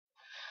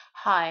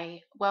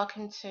Hi,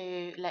 welcome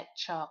to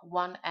lecture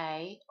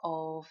 1A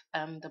of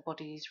the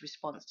body's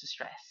response to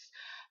stress.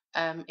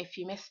 If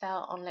you missed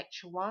out on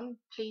lecture 1,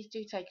 please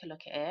do take a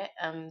look at it.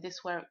 This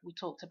where we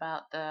talked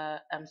about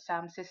the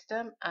SAM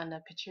system and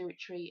the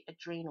pituitary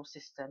adrenal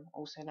system,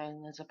 also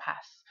known as a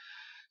PAS.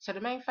 So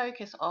the main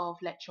focus of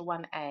lecture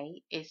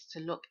 1A is to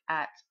look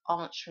at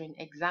answering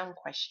exam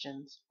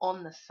questions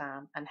on the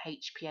SAM and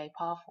HPA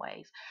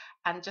pathways,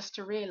 and just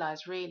to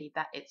realize really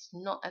that it's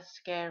not as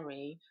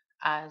scary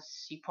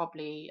as you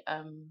probably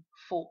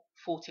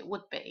thought it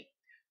would be.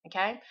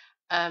 Okay,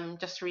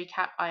 just to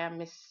recap, I am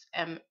Miss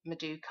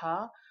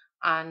Maduka,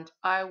 and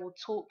I will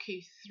talk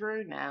you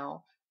through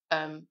now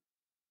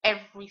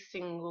every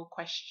single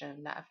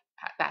question that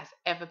has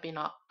ever been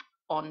up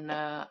on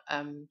the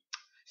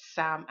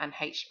SAM and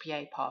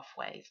HPA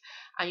pathways.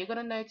 And you're going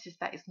to notice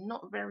that it's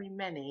not very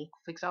many.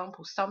 For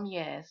example, some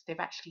years they've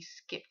actually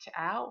skipped it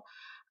out.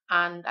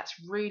 And that's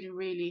really,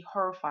 really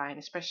horrifying,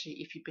 especially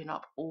if you've been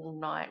up all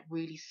night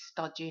really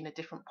studying the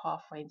different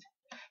pathways.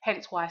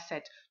 Hence why I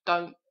said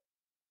don't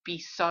be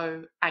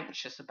so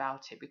anxious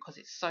about it, because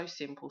it's so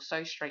simple,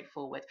 so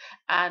straightforward.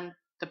 And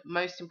the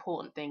most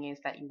important thing is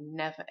that you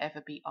never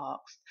ever be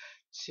asked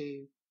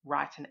to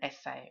write an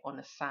essay on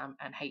the SAM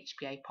and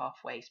HPA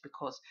pathways,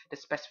 because the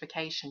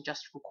specification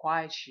just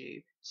requires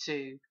you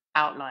to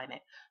outline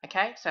it.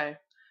 Okay, so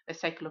let's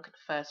take a look at the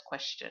first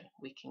question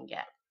we can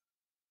get.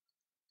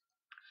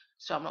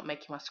 So I'm not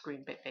making my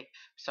screen a bit big,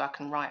 so I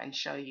can write and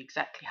show you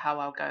exactly how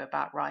I'll go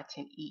about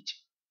writing each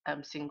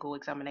single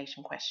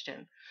examination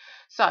question.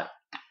 So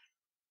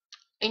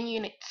in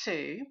Unit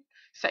 2,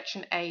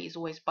 Section A is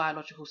always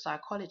biological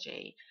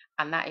psychology,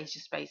 and that is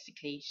just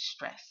basically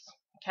stress.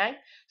 Okay,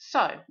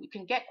 so we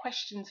can get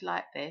questions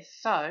like this.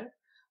 So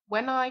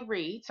when I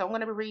read, so I'm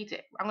going to read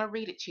it. I'm going to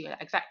read it to you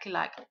exactly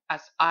like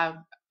as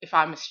if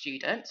I'm a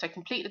student. So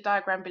complete the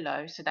diagram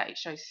below so that it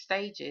shows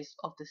stages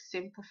of the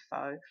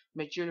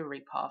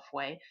sympathomedullary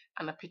pathway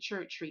and the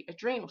pituitary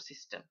adrenal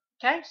system.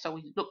 Okay, so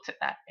we looked at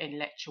that in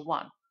lecture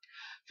 1.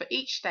 For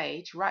each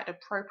stage, write the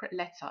appropriate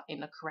letter in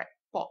the correct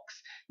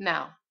box.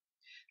 Now,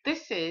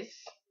 this is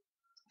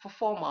for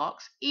 4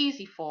 marks,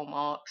 easy 4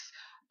 marks,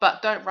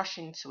 but don't rush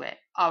into it.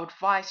 I would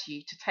advise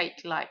you to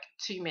take like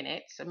 2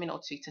 minutes, a minute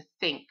or two to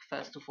think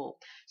first of all.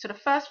 So the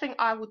first thing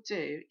I would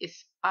do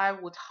is I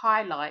would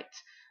highlight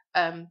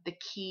the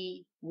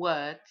key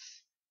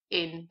words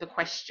in the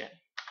question.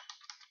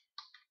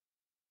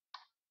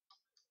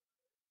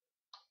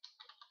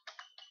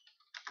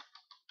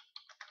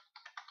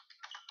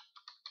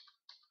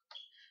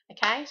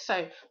 Okay,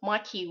 so my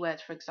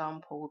keywords, for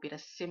example, will be the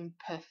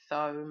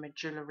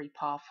sympathomedullary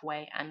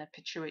pathway and the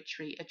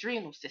pituitary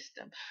adrenal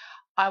system.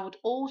 I would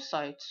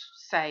also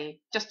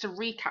say, just to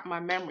recap my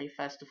memory,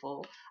 first of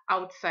all, I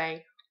would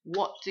say,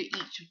 what do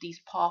each of these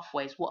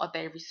pathways, what are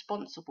they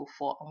responsible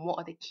for, and what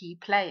are the key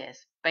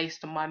players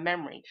based on my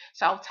memory?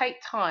 So I'll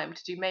take time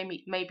to do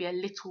maybe a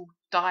little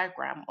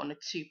diagram on the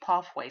two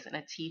pathways and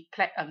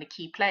the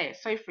key players.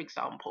 So, for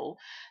example,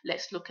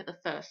 let's look at the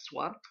first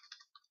one.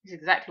 This is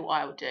exactly what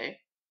I would do.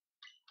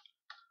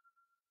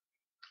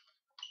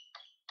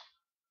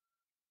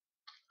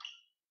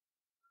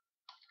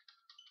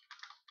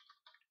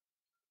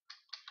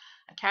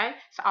 Okay,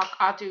 so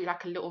I'll do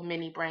like a little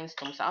mini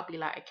brainstorm. So I'll be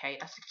like, okay,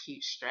 that's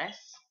acute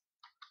stress.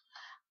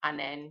 And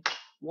then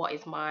what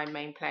is my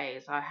main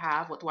players?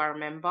 What do I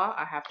remember?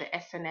 I have the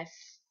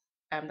SNS,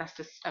 that's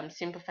the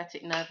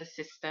sympathetic nervous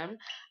system,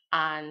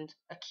 and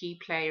a key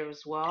player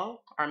as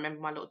well. I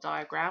remember my little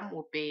diagram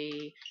will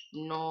be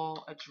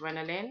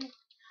noradrenaline,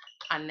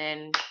 and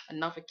then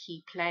another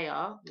key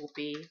player will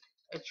be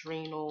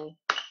adrenal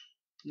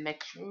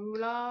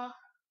medulla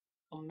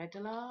or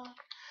medulla.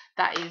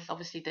 That is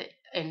obviously the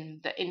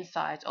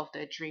inside of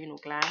the adrenal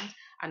gland,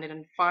 and then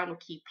the final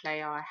key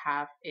player I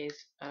have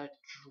is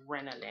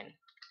adrenaline.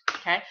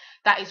 Okay,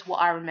 that is what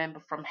I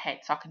remember from head.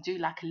 So I can do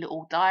like a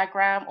little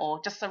diagram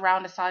or just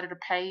around the side of the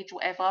page,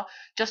 whatever,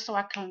 just so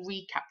I can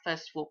recap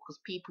first of all, because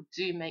people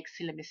do make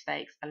silly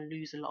mistakes and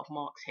lose a lot of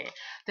marks here.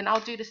 Then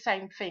I'll do the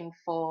same thing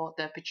for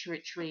the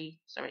pituitary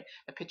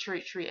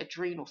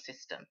adrenal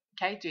system.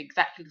 Okay, do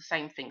exactly the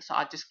same thing. So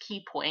I just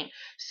key point.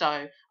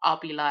 So I'll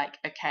be like,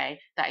 okay,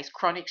 that is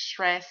chronic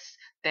stress.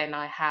 Then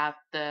I have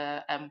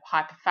the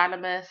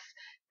hypothalamus.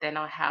 Then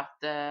I have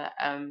the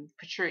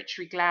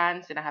pituitary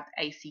glands, then I have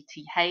the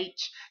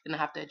ACTH, then I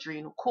have the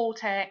adrenal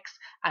cortex,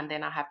 and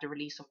then I have the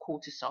release of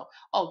cortisol.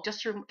 Oh,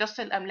 just to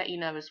let you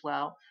know as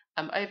well,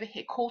 over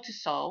here,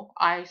 cortisol,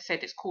 I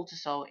said it's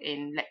cortisol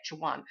in lecture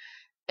 1.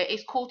 It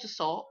is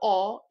cortisol,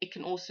 or it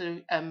can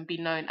also be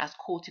known as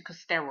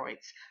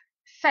corticosteroids.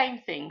 Same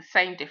thing,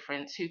 same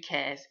difference. Who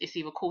cares? It's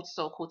either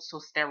cortisol,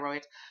 cortisol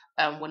steroid.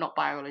 We're not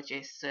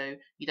biologists, so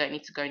you don't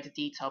need to go into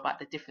detail about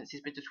the differences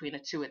between the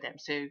two of them.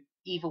 So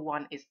either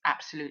one is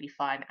absolutely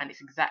fine, and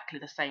it's exactly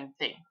the same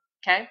thing.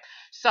 Okay,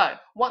 so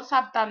once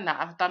I've done that,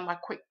 I've done my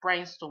quick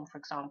brainstorm, for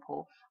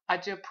example, I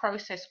do a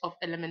process of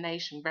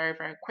elimination very,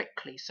 very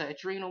quickly. So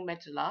adrenal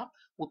medulla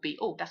would be,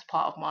 oh, that's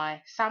part of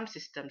my SAM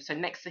system. So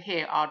next to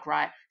here, I'd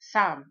write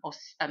SAM or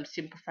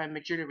sympathone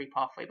medullary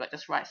pathway, but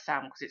just write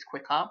SAM because it's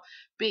quicker.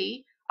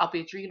 B, I'll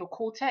be adrenal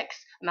cortex,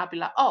 and I'll be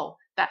like, oh,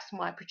 that's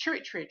my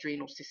pituitary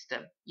adrenal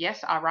system.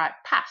 Yes, I write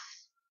PAS.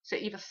 So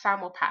either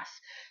SAM or PAS.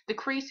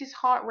 Decreases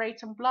heart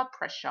rate and blood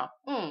pressure.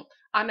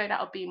 I know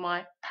that'll be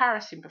my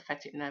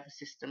parasympathetic nervous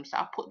system. So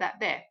I'll put that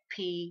there.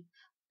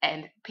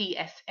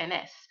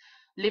 PSNS.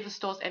 Liver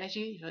stores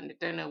energy. I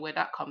don't know where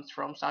that comes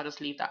from, so I'll just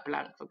leave that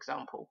blank, for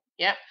example.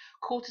 Yep.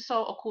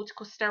 Cortisol or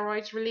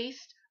corticosteroids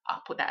released.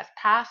 I'll put that as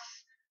PAS.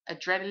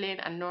 Adrenaline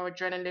and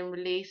noradrenaline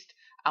released.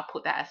 I'll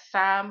put that as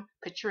SAM.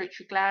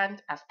 Pituitary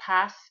gland as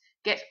PAS.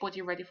 Gets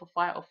body ready for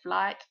fight or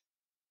flight.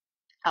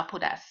 I'll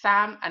put that as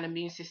SAM, and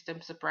immune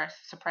system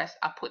suppressed.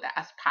 I'll put that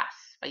as PAS,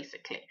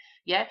 basically.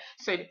 Yeah.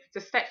 So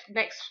the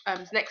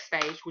next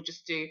stage, we'll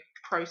just do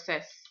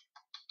process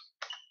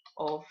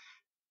of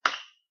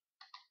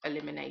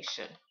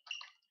elimination.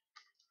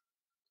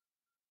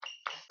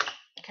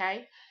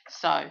 Okay.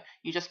 So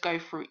you just go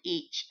through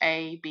each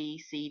A, B,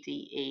 C, D,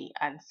 E,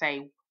 and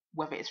say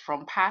whether it's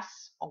from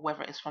PAS or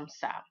whether it's from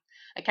SAM.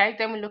 Okay,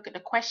 then we look at the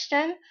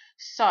question.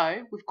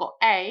 So we've got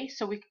A,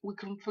 so we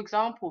can, for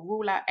example,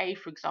 rule out A,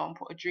 for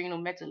example, adrenal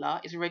medulla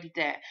is already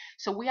there.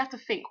 So we have to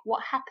think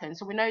what happens.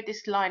 So we know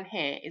this line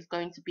here is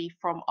going to be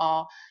from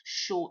our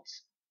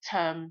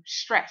short-term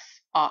stress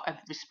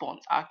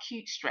response, our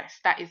acute stress.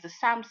 That is the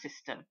SAM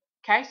system.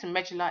 Okay, so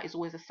medulla is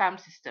always a SAM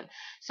system.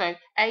 So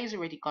A is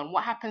already gone.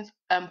 What happens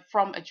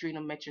from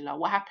adrenal medulla?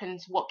 What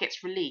happens? What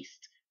gets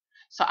released?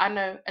 So I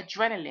know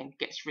adrenaline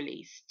gets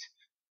released.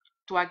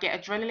 Do I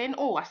get adrenaline?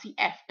 Oh, I see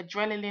F.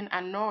 Adrenaline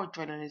and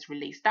noradrenaline is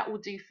released. That will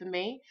do for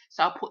me.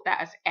 So I'll put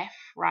that as F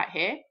right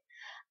here.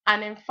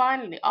 And then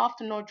finally,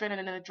 after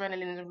noradrenaline and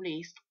adrenaline is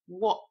released,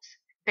 what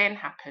then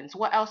happens?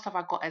 What else have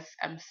I got as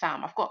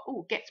SAM? I've got,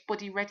 oh, gets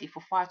body ready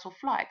for fight or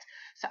flight.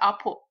 So I'll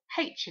put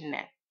H in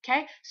there.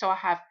 Okay, so I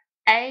have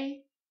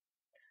A,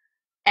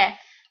 F,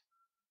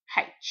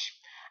 H.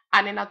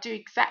 And then I'll do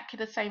exactly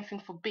the same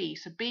thing for B.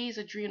 So B is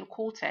adrenal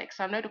cortex.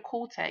 So I know the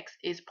cortex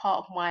is part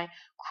of my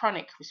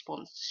chronic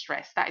response to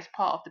stress. That is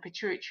part of the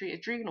pituitary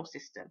adrenal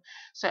system.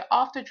 So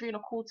after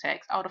adrenal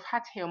cortex, I would have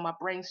had here on my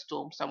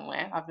brainstorm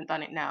somewhere. I haven't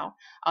done it now.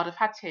 I would have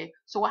had here.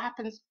 So what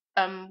happens?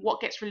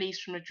 What gets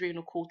released from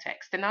adrenal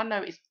cortex? Then I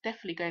know it's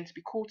definitely going to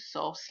be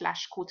cortisol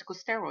 /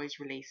 corticosteroids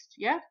released.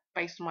 Yeah,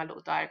 based on my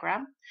little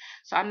diagram.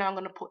 So I know I'm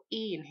going to put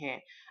E in here.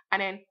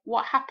 And then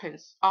what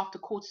happens after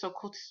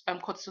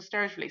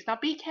corticosteroids release? Now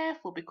be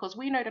careful, because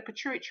we know the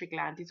pituitary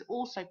gland is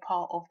also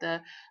part of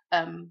the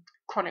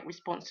chronic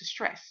response to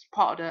stress,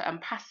 part of the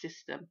PAS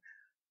system.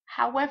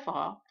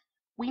 However,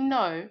 we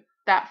know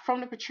that from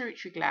the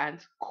pituitary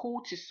gland,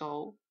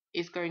 cortisol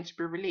is going to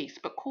be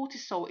released, but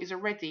cortisol is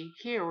already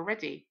here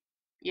already.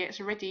 Yeah, it's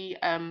already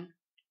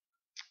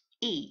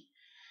E.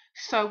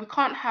 So we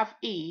can't have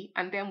E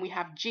and then we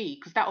have G,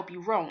 because that would be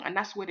wrong, and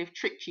that's where they've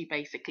tricked you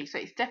basically. So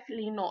it's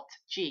definitely not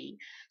G.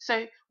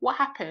 So what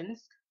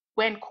happens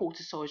when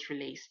cortisol is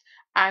released?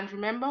 And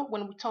remember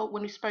when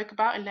we spoke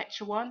about in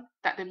lecture 1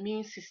 that the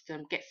immune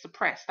system gets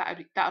suppressed. That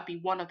would be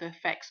one of the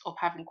effects of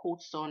having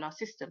cortisol in our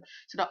system.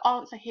 So the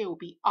answer here will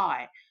be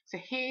I. So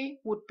here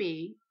would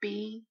be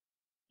B,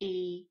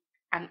 E,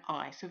 and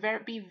I. So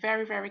be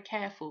very, very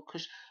careful,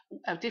 because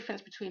a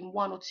difference between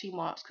 1 or 2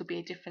 marks could be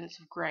a difference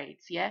of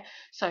grades. Yeah.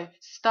 So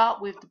start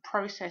with the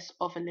process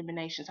of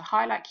elimination. So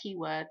highlight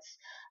keywords.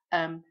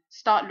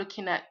 Start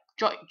looking at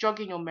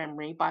jogging your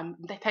memory by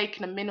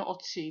taking a minute or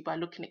two by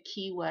looking at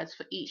keywords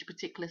for each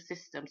particular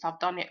system. So I've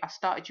done it. I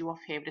started you off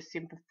here with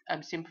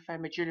the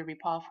sympathone medullary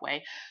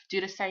pathway.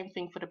 Do the same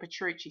thing for the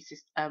pituitary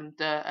system,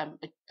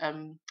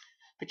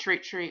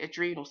 pituitary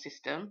adrenal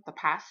system, the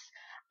PAS,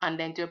 and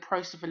then do a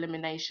process of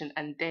elimination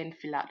and then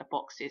fill out the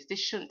boxes. This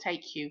shouldn't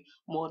take you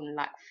more than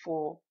like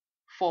 4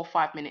 or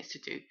 5 minutes to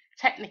do.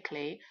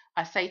 Technically,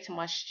 I say to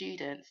my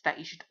students that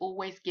you should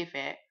always give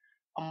it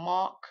a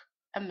mark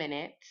a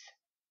minute.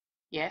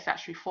 Yes,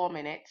 actually 4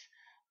 minutes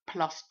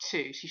plus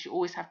 2. So you should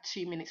always have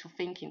 2 minutes for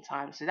thinking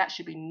time. So that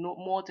should be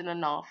more than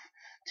enough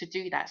to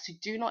do that. So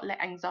do not let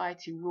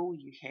anxiety rule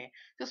you here.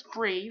 Just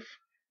breathe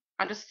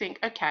and just think,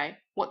 okay,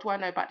 what do I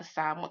know about the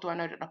SAM? What do I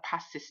know about the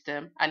PAS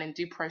system? And then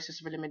do process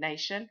of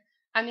elimination,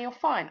 and you're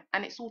fine.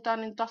 And it's all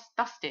done and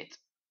dusted.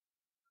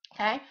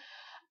 Okay.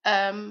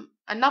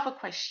 Another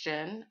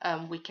question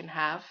we can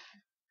have,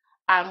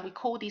 and we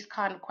call these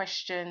kind of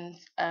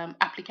questions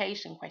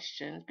application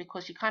questions,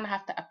 because you kind of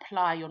have to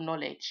apply your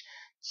knowledge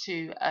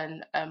to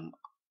an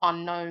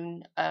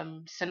unknown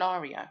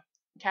scenario.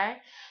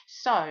 Okay,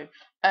 so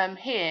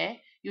here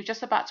you're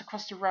just about to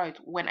cross the road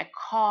when a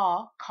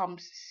car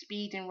comes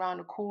speeding round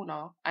a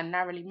corner and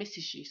narrowly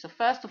misses you. So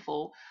first of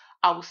all,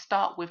 I will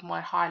start with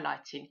my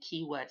highlighting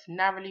keywords.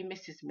 Narrowly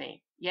misses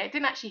me. Yeah, it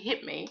didn't actually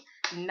hit me,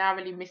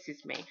 narrowly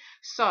misses me.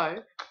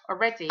 So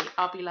already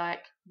I'll be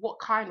like, what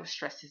kind of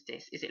stress is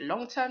this? Is it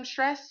long-term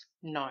stress?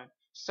 No.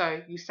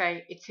 So you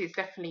say it is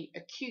definitely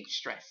acute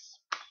stress.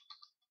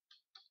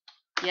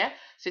 Yeah,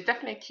 so it's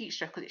definitely acute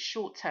stress because it's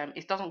short term.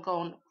 It doesn't go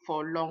on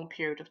for a long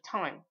period of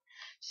time.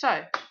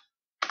 So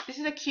this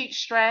is acute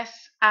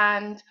stress,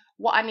 and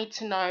what I need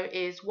to know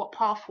is what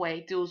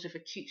pathway deals with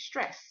acute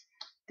stress.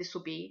 This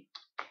will be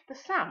the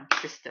SAM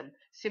system,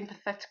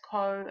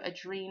 sympathetico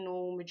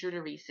adrenal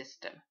medullary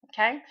system.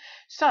 Okay,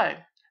 so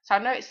I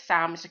know it's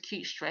SAM, it's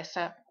acute stress.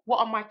 So what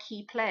are my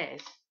key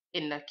players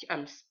in the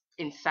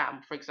in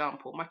SAM, for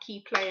example? My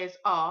key players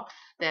are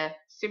the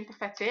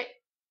sympathetic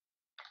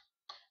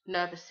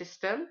nervous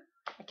system.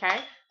 Okay,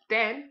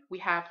 then we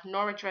have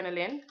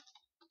noradrenaline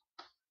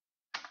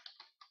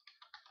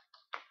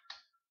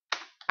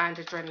and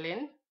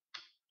adrenaline.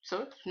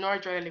 So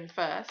noradrenaline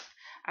first,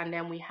 and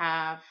then we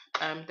have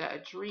the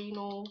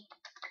adrenal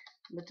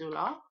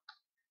medulla,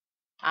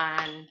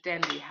 and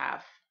then we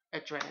have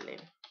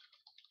adrenaline.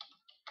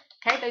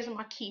 Okay, those are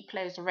my key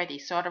players already.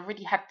 So I'd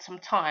already had some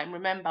time.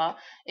 Remember,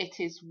 it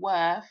is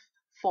worth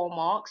 4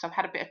 marks. I've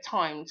had a bit of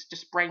time to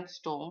just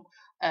brainstorm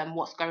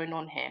what's going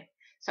on here.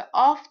 So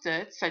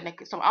afterwards,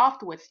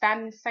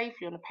 standing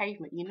safely on the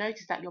pavement, you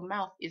notice that your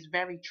mouth is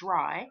very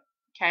dry.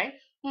 Okay.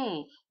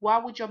 Why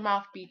would your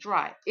mouth be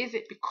dry? Is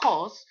it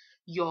because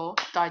your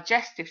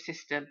digestive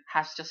system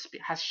has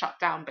shut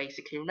down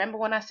basically? Remember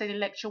when I said in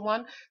lecture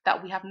 1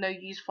 that we have no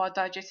use for our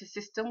digestive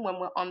system when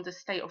we're under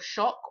state of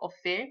shock or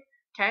fear?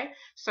 Okay,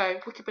 so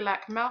we could be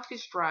like mouth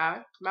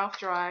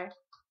dry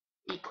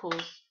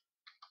equals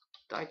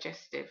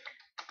digestive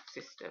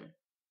system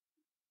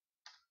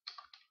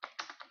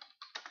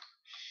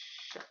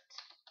shut.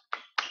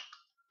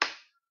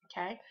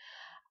 Okay,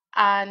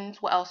 and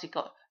what else you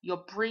got?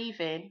 Your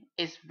breathing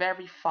is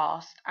very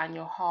fast and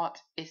your heart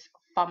is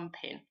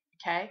thumping.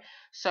 Okay,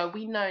 so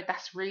we know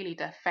that's really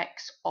the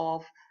effects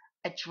of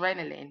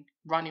adrenaline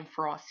running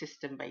through our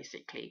system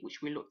basically,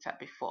 which we looked at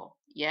before.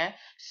 Yeah,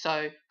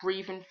 so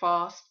breathing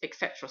fast,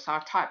 etc. So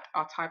I'll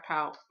type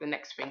out the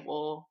next thing,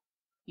 or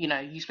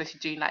you're supposed to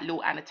do like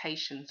little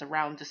annotations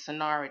around the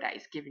scenario that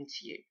is given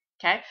to you.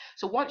 Okay,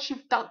 so once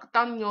you've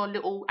done your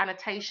little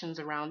annotations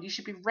around, you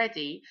should be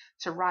ready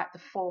to write the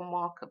 4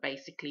 marker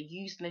basically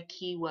using the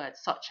keywords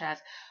such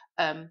as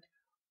um,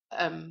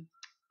 um,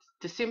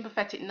 the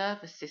sympathetic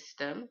nervous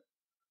system,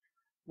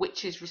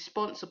 which is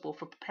responsible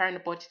for preparing the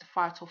body to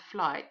fight or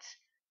flight,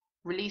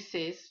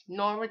 releases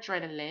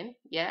noradrenaline,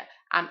 yeah,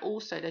 and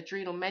also the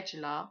adrenal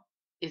medulla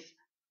is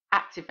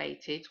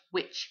activated,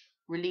 which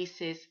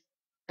releases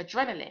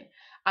adrenaline.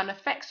 And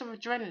effects of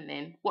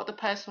adrenaline, what the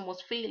person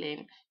was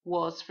feeling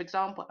was, for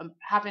example,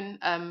 having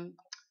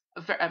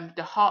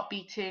the heart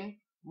beating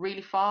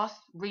really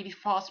fast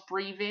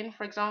breathing,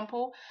 for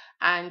example,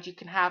 and you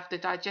can have the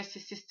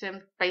digestive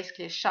system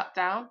basically shut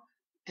down.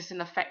 This is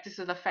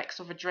an effects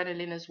of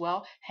adrenaline as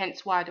well,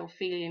 hence why they're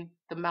feeling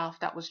the mouth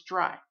that was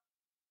dry.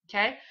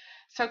 Okay,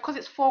 so because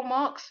it's 4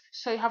 marks,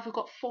 so have we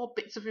got 4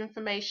 bits of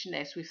information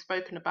there? So we've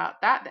spoken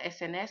about that, the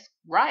SNS,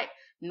 right?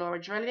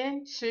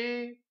 Noradrenaline,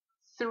 2,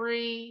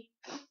 3,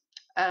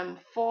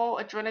 4,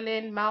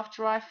 adrenaline, mouth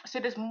dry. So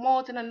there's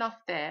more than enough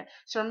there.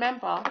 So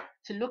remember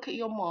to look at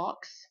your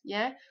marks.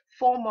 Yeah,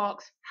 4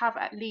 marks have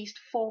at least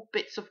 4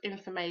 bits of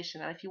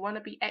information. And if you want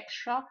to be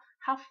extra,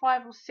 have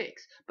 5 or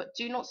 6, but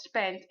do not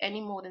spend any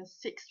more than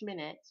 6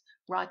 minutes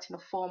writing a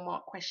 4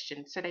 mark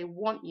question. So they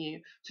want you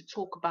to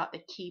talk about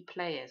the key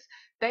players.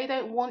 They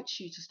don't want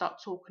you to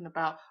start talking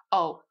about,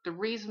 oh, the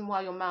reason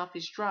why your mouth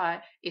is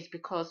dry is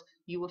because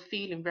you were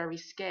feeling very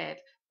scared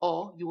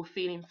or you were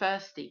feeling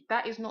thirsty.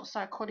 That is not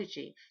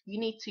psychology. You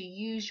need to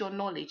use your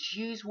knowledge,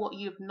 use what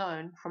you've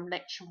known from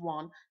lecture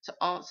 1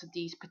 to answer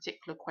these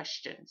particular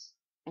questions.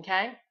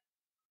 Okay?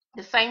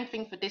 The same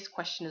thing for this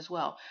question as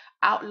well.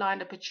 Outline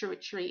the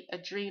pituitary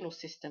adrenal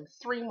system,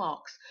 3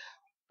 marks.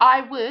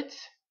 I would,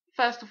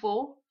 first of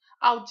all,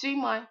 I'll do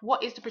my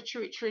what is the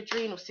pituitary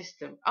adrenal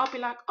system? I'll be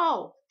like,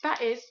 oh,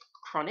 that is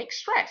chronic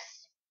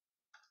stress.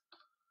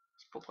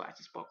 Let's put what I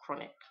just spelled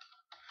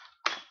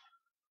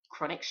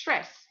chronic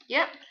stress.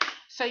 Yep.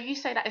 So you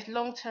say that is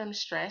long-term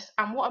stress.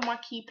 And what are my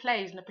key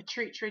players in the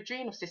pituitary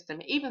adrenal system?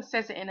 It even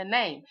says it in a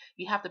name.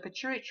 You have the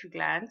pituitary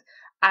gland,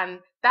 and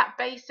that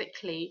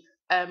basically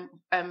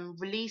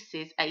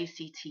releases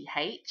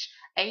ACTH.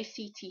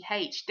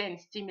 ACTH then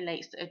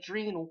stimulates the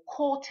adrenal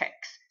cortex.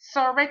 So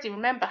already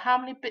remember, how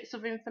many bits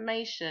of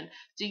information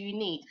do you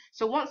need?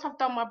 So once I've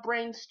done my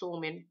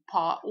brainstorming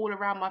part all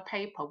around my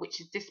paper,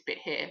 which is this bit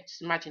here,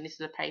 just imagine this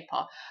is a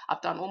paper.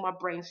 I've done all my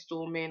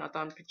brainstorming, I've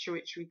done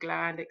pituitary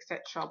gland,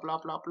 etc. Blah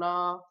blah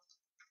blah.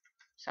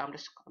 So I'm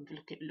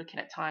looking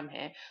at time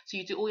here. So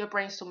you do all your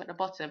brainstorming at the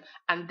bottom,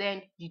 and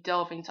then you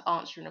delve into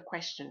answering a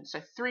question.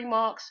 So 3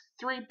 marks,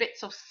 3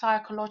 bits of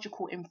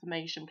psychological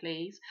information,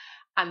 please,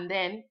 and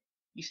then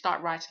you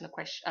start writing the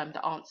question,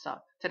 the answer.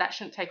 So that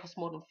shouldn't take us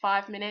more than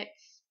 5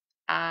 minutes.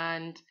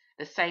 And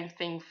the same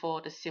thing for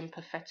the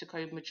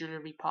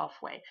sympathetico-medullary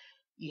pathway.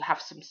 You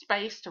have some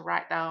space to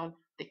write down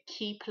the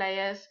key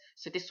players.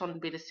 So this one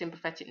would be the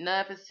sympathetic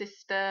nervous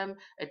system,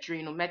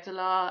 adrenal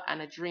medulla,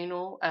 and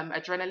adrenal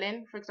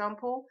adrenaline, for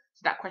example.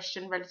 So that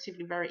question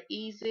relatively very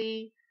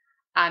easy.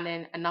 and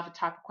then another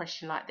type of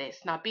question like this.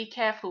 Now be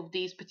careful of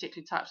these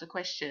particular types of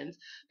questions,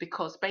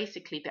 because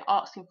basically they're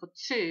asking for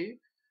two,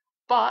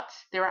 but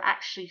there are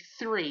actually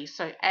three.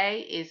 So A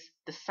is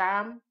the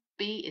Sam,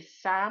 B is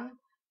Sam,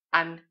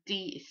 and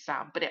D is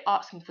Sam, but they're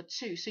asking for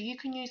two. So you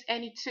can use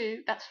any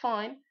two, that's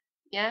fine.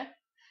 Yeah.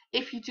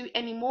 If you do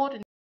any more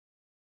than